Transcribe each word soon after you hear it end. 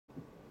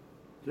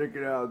Check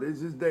it out.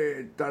 This is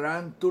the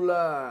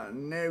Tarantula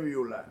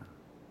Nebula.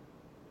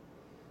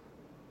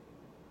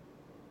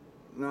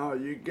 Now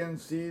you can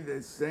see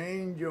the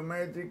same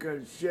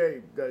geometrical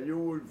shape that you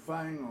will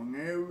find on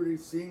every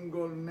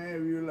single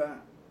nebula.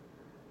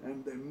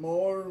 And the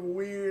more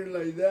weird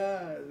like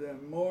that, the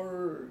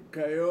more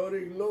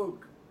chaotic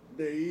look,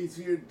 the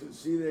easier to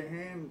see the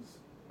hands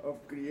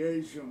of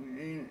creation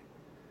in it.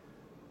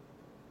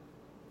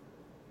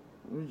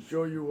 Let me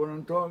show you what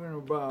I'm talking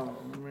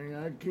about. I mean,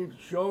 I keep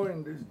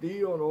showing this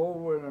deal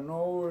over and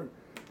over.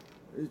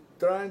 It's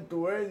trying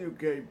to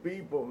educate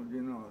people,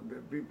 you know, the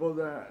people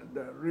that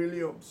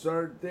really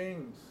observe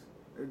things.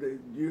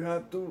 You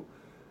have to,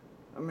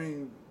 I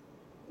mean,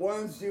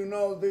 once you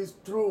know this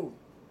truth,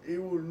 it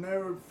will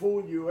never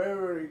fool you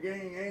ever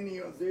again. Any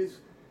of these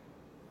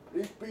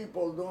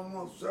people don't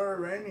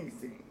observe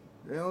anything.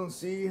 They don't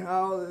see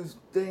how this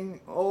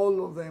thing,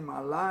 all of them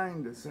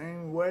align the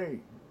same way.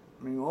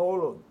 I mean,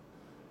 all of them.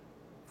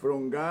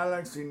 From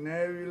galaxy,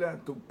 nebula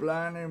to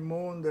planet,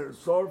 moon, their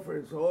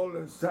surface, all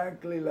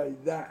exactly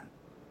like that.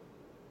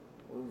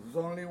 There's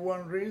only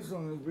one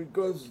reason, is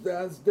because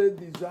that's the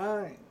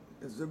design.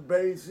 It's the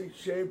basic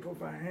shape of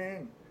a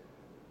hand.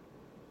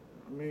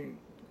 I mean,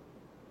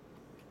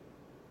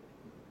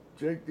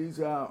 check this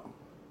out.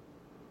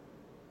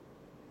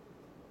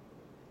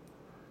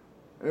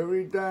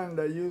 Every time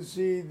that you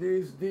see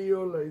this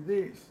deal like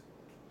this,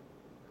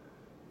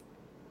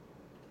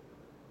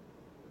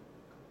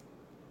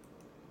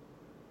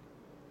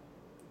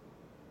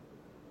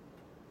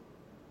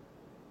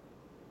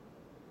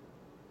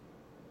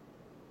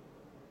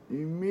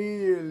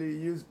 immediately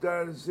you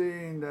start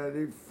seeing that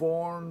it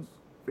forms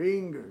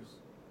fingers.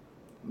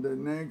 The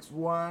next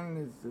one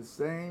is the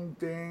same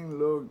thing.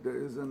 Look,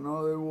 there is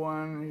another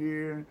one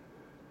here.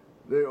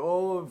 They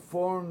all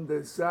form the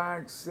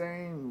exact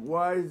same.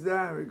 Why is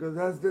that? Because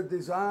that's the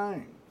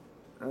design.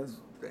 That's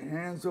the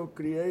hands of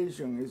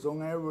creation. It's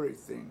on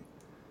everything.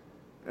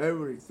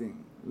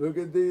 Everything. Look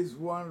at this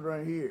one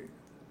right here.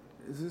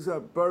 This is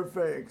a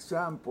perfect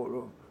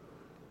example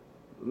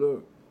of,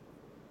 look,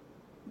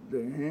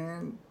 the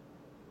hand,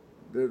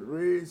 the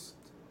wrist,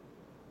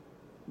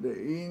 the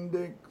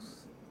index,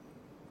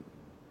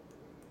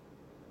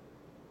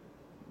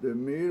 the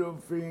middle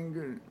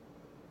finger,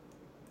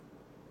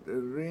 the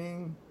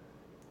ring,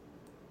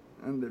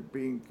 and the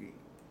pinky.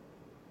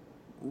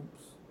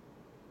 Oops,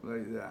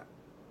 like that.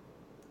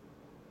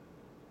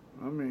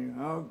 I mean,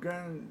 how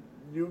can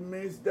you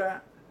miss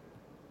that?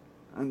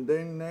 And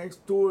then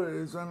next to it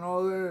is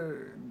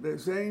another, the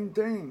same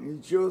thing.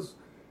 It's just,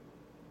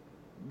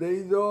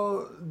 they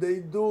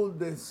do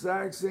the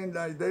exact same,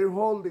 like they're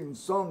holding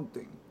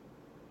something.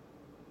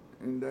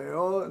 And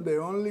the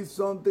only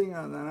something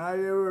that I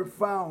ever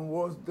found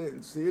was the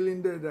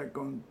cylinder that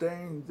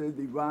contains the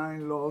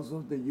divine laws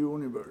of the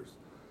universe.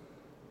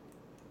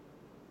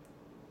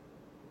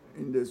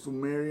 In the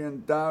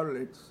Sumerian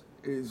tablets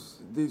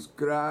is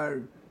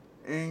described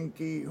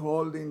Enki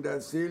holding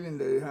that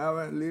cylinder. They have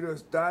a little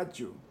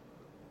statue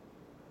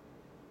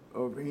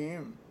of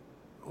him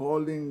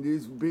holding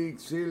this big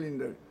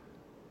cylinder.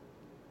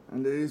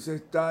 And there is a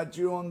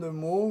statue on the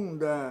moon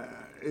that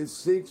is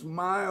 6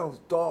 miles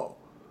tall,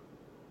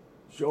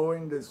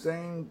 showing the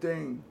same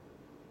thing.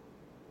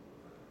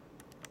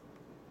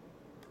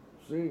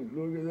 See,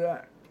 look at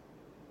that.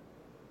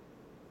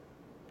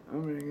 I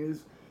mean,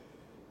 it's,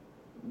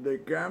 the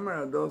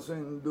camera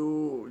doesn't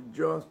do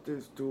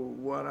justice to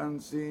what I'm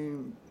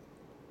seeing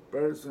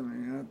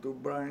personally. I have to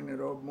brighten it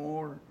up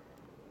more.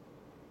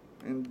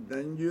 And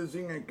then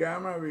using a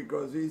camera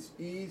because it's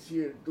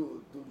easier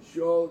to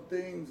show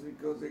things,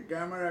 because the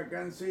camera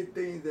can see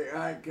things the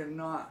eye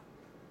cannot.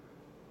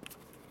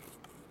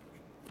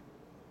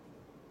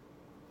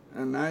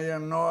 And I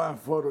am not a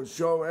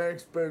Photoshop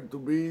expert to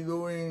be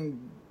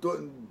doing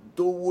 2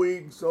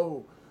 weeks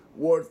of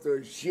worth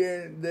of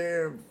shit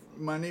there,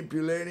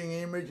 manipulating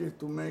images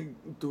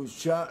to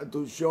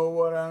show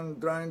what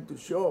I'm trying to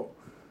show.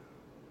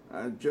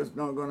 It's just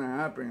not gonna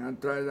happen. I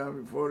tried that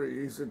before.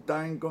 It's a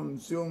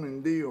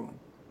time-consuming deal.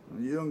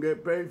 You don't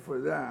get paid for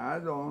that. I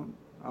don't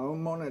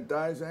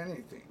monetize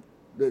anything.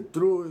 The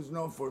truth is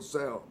not for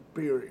sale.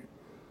 Period.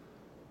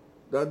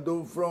 That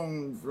dude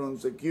from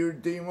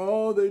security team,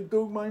 oh, they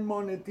took my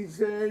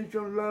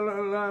monetization, la la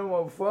la,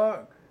 well,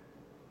 fuck.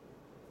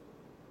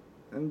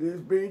 And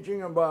this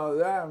bitching about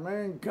that,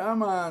 man,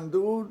 come on,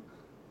 dude.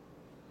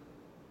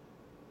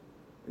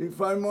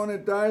 If I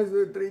monetize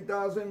the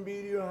 3,000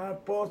 videos I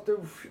posted,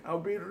 I'll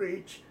be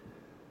rich.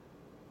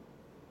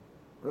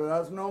 But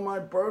that's not my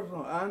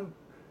personal.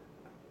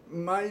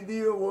 My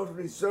deal was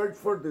research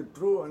for the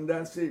truth, and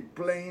that's it,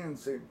 plain and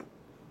simple.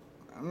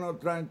 I'm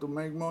not trying to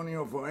make money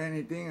off of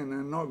anything, and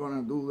I'm not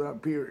gonna do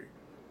that, period.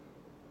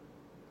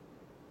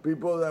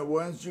 People that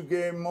once you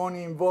get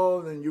money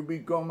involved and you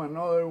become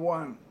another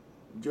one,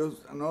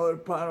 just another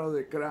part of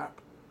the crap.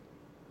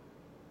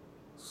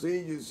 See,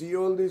 you see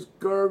all these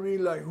curvy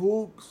like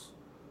hooks?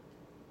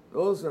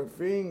 Those are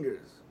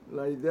fingers,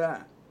 like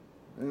that.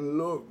 And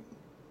look,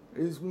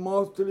 it's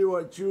mostly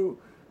what you're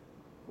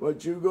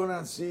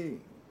gonna see.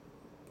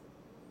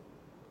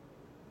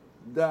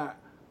 that.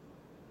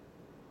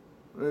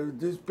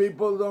 These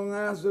people don't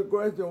ask the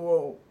question,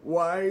 well,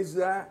 why is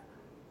that?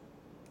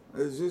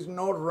 This is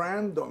not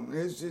random.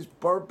 This is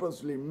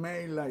purposely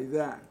made like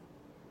that.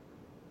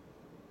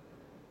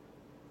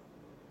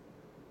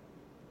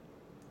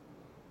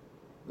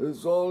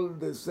 It's all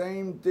the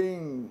same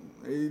thing.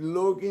 It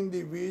look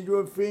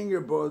individual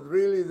finger, but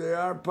really they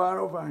are part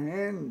of a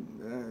hand.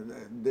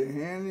 The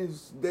hand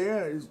is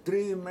there. It's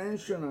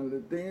three-dimensional.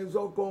 The thing is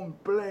so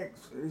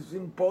complex. It's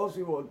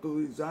impossible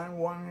to design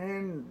one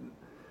hand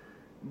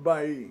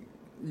by.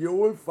 You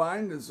will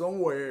find it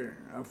somewhere,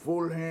 a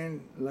full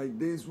hand like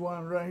this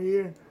one right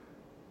here.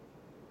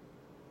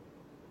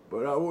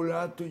 But I will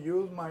have to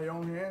use my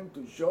own hand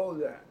to show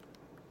that.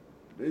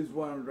 This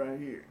one right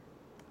here.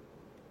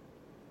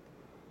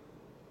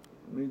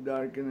 Let me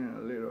darken it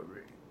a little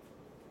bit.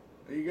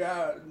 You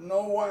got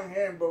no one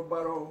hand, but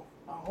about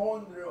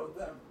 100 of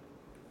them.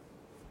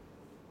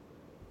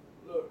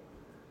 Look,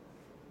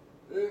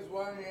 this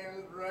one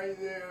hand right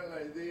there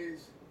like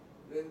this.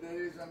 Then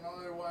there is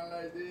another one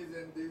like this,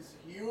 and this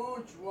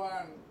huge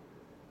one.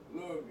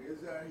 Look,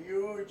 it's a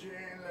huge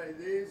hand like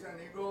this, and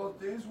it goes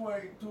this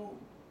way too.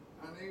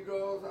 And it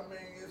goes, I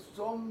mean, it's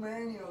so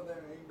many of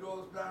them. It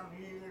goes down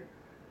here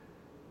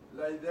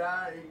like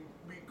that.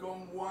 It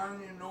becomes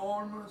one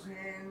enormous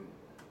hand.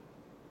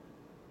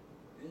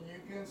 And you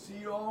can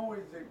see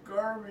always the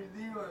curvy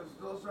deal.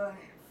 Those are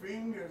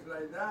fingers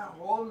like that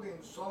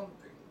holding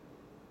something.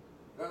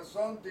 That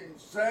something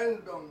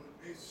seldom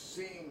is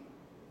seen.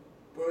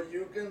 But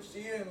you can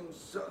see in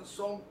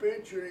some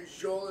picture, it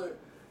shows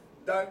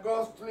that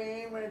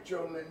ghostly image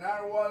of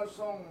Leonard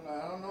Watson.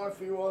 I don't know if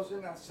he was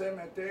in a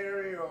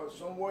cemetery or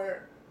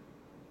somewhere.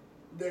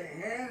 The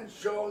hand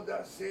showed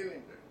that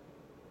cylinder.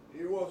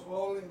 He was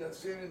holding the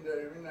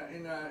cylinder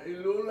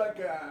it looked like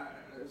a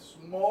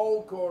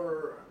smoke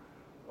or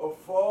a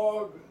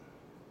fog,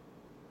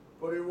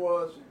 but it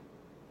wasn't.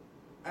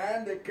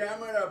 And the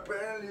camera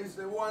apparently is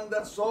the one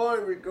that saw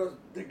it because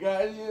the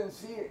guy didn't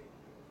see it.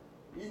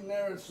 He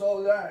never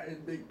saw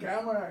that. The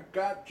camera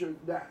captured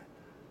that.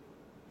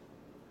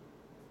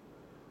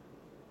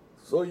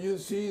 So you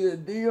see, the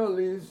deal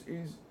is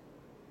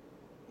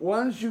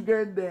once you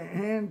get the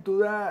hand to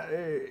that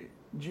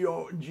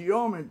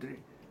geometry,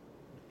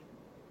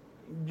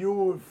 you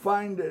will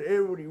find it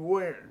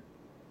everywhere,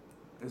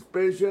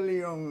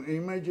 especially on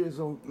images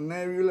of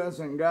nebulas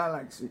and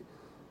galaxies.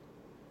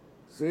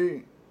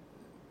 See?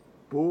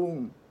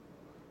 Boom.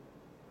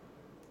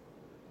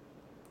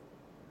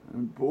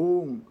 And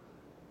boom.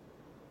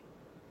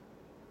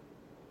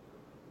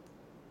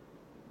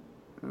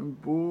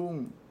 And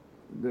boom,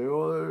 the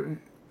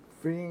other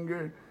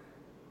finger,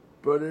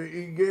 but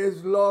it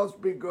gets lost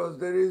because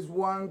there is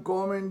one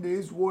coming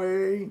this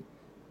way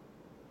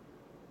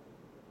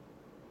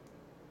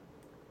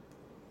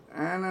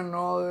and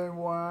another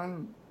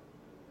one.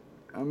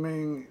 I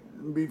mean,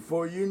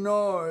 before you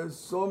know,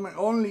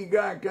 only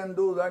God can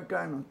do that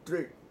kind of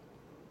trick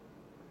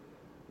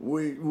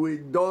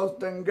with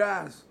dust and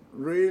gas.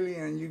 Really,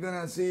 and you're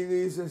gonna see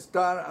this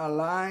start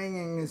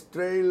aligning in a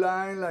straight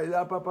line like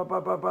that, pa pa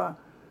pa pa pa,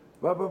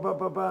 pa pa pa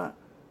pa pa.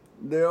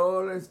 They're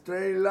all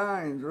straight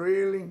lines,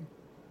 really.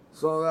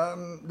 So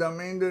that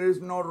means there is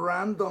no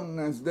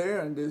randomness there,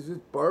 and this is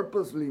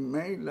purposely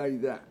made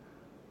like that.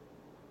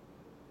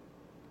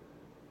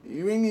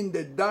 Even in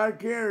the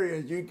dark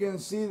areas, you can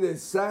see the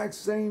exact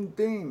same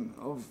thing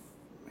of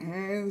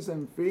hands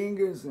and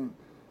fingers and.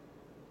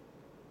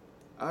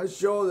 I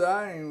showed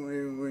that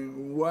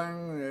in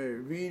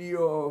one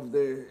video of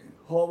the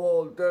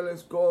Hubble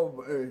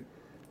telescope.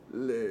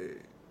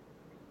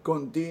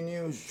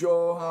 Continues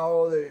show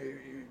how the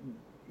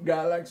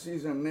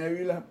galaxies and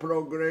nebula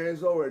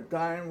progress over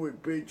time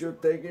with pictures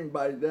taken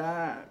by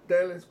that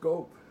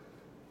telescope.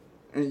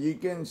 And you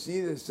can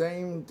see the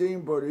same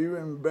thing, but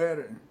even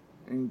better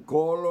in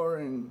color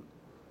and,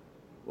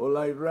 well,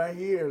 like right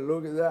here,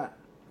 look at that.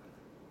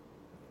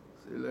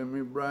 See, let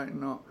me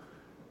brighten up.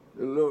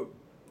 Look.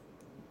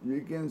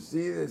 You can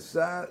see the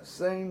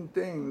same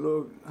thing.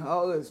 Look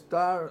how the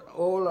stars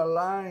all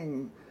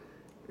align,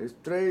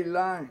 straight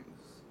lines.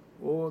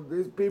 Well,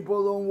 these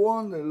people don't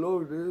wonder.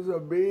 Look, this is a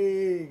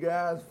big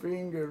ass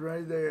finger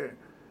right there.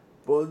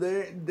 But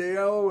they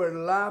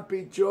overlap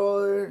each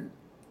other.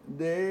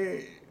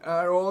 They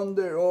are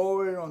under,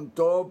 over, on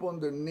top,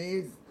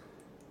 underneath.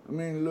 I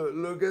mean,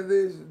 look at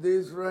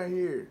this right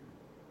here.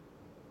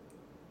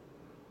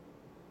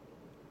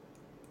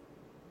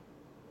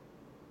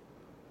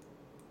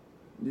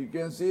 You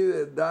can see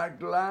the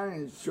dark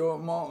line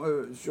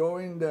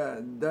showing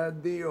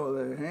that deal,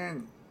 the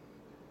hand.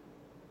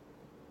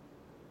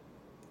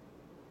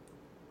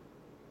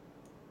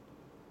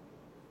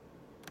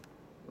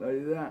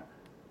 Like that.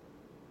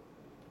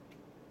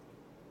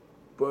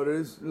 But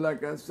it's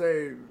like I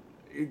say,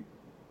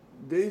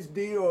 this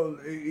deal,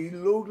 it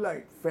look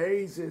like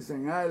faces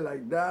and eyes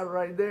like that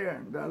right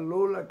there. That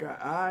look like an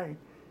eye.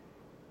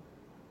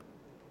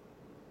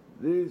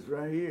 This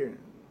right here.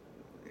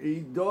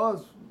 It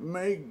does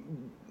make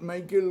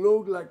it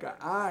look like an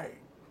eye.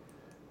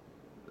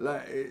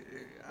 like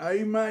I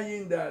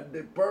imagine that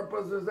the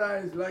purpose of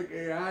that is like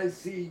I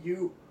see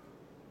you,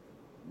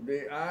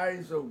 the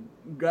eyes of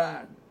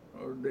God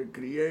or the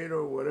Creator,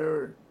 or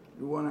whatever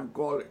you want to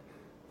call it,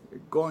 the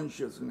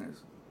consciousness.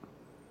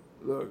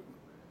 Look,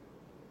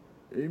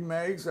 it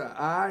makes an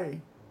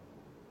eye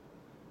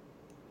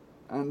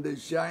and the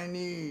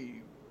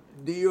shiny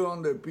deal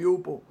on the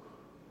pupil.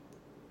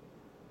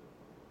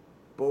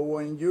 But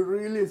when you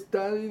really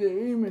study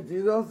the image,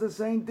 it does the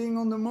same thing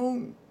on the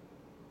moon.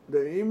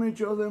 The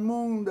image of the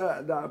moon,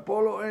 the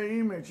Apollo 8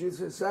 image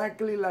is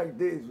exactly like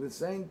this, the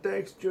same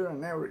texture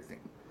and everything.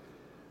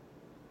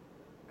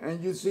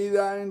 And you see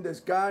that in the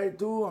sky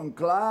too, on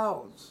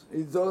clouds.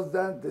 It does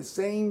that, the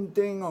same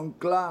thing on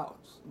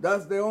clouds.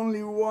 That's the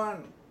only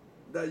one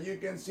that you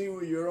can see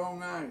with your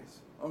own eyes,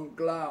 on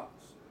clouds.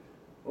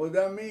 Well,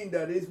 that means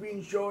that it's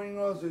been showing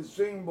us a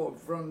symbol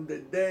from the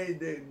day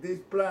that this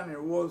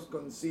planet was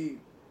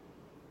conceived.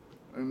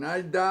 And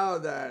I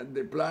doubt that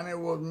the planet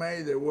was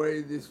made the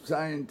way these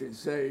scientists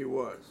say it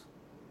was.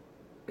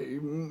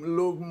 It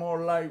looked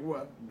more like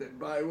what the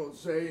Bible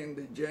says in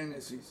the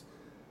Genesis.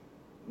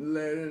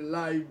 Let it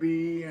light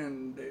be,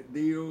 and the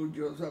deal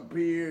just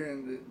appear,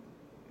 and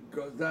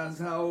because that's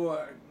how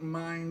a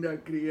mind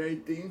that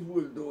creates things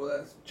will do.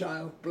 That's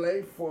child's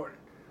play for it.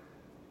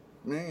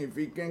 Man, if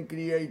it can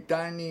create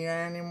tiny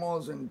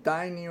animals and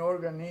tiny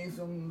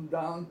organisms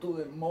down to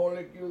the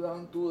molecule,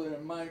 down to the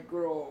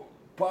micro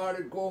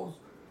particles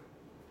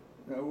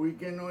that we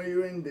cannot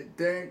even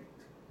detect.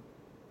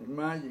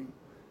 Imagine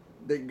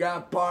the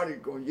gas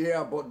particle,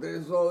 yeah, but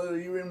there's other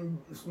even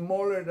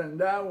smaller than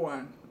that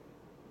one.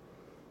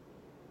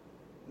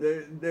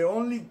 The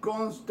only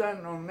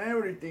constant on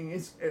everything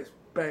is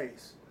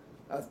space.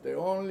 That's the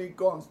only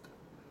constant.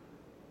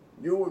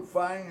 You will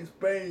find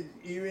space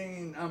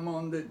even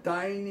among the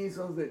tiniest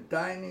of the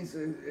tiniest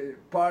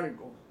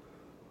particles,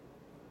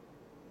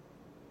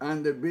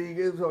 and the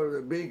biggest or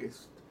the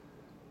biggest.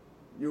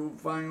 You will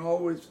find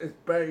always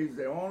space,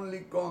 the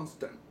only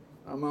constant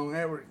among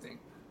everything.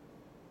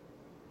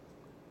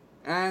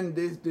 And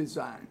this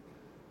design,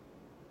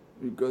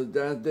 because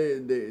that's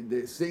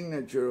the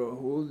signature of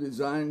who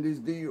designed this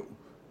deal.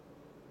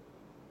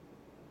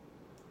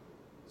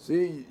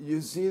 See,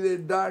 you see the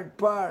dark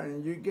part,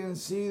 and you can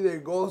see the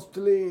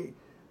ghostly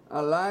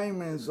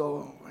alignments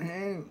of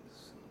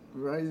hands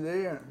right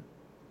there,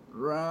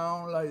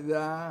 round like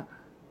that,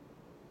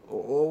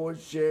 or oval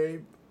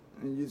shape,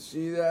 and you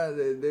see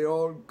that they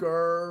all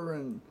curve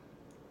and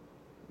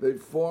they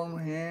form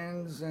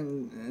hands,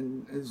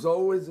 and it's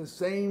always the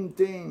same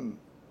thing.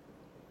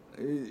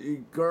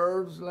 It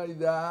curves like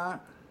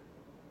that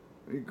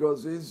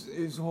because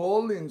it's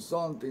holding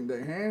something.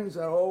 The hands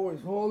are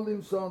always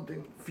holding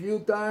something. Few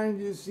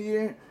times you see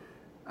it,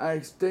 I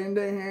extend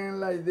the hand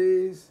like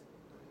this.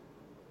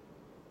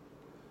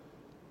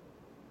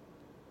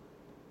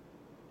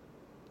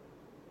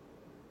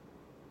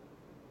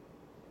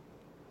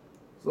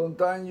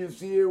 Sometimes you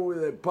see it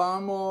with the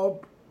palm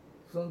up.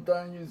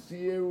 Sometimes you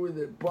see it with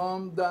the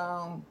palm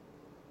down.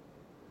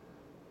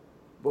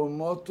 But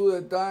most of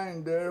the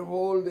time they're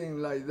holding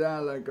like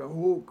that, like a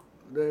hook.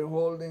 They're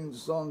holding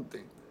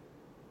something.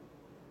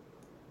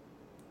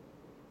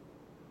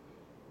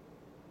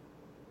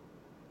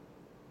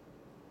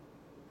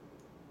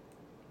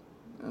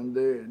 And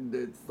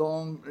the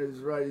thumb is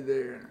right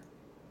there.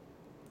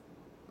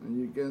 And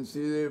you can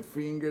see the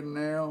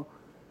fingernail.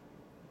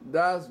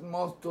 That's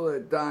most of the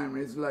time,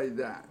 it's like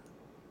that.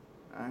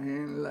 A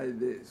hand like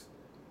this,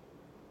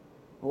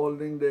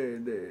 holding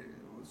the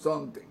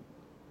something.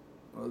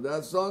 Well,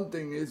 that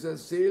something is a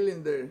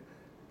cylinder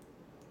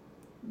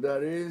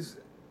that is,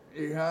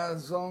 it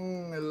has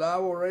some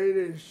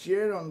elaborated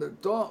shit on the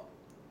top.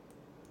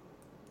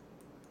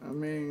 I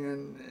mean,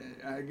 and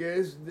I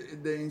guess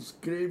the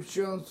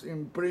inscriptions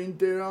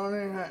imprinted on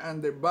it,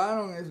 and the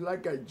bottom is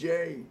like a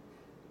J,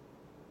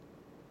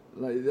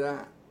 like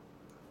that.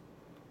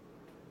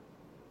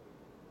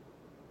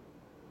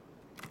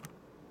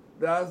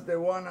 That's the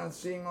one I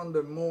seen on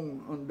the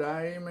moon, on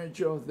that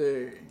image of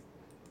the,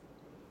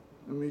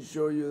 let me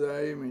show you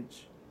that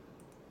image.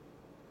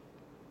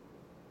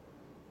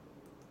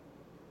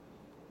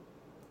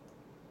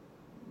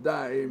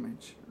 That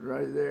image,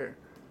 right there.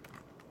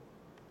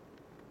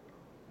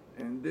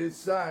 And this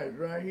side,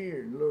 right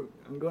here, look,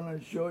 I'm gonna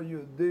show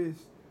you this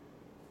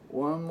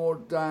one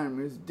more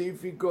time. It's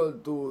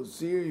difficult to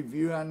see if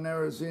you have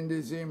never seen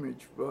this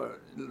image,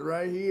 but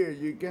right here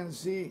you can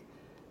see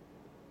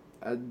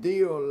a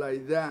deal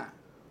like that,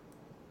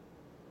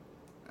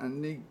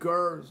 and it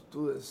curves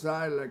to the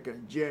side like a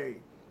J,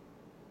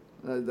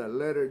 like the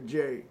letter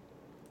J,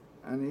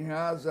 and it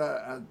has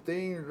a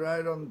thing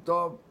right on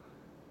top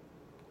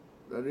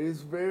that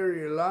is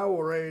very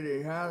elaborate.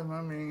 It has,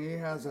 I mean, it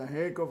has a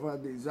heck of a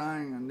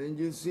design, and then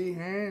you see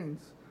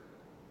hands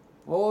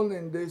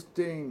holding this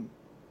thing,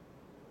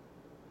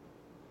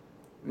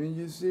 and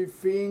you see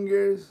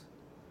fingers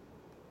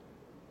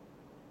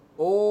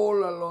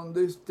all along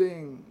this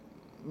thing.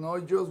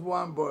 Not just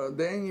one, but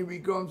then it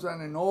becomes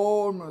an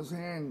enormous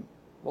hand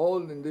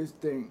holding this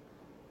thing.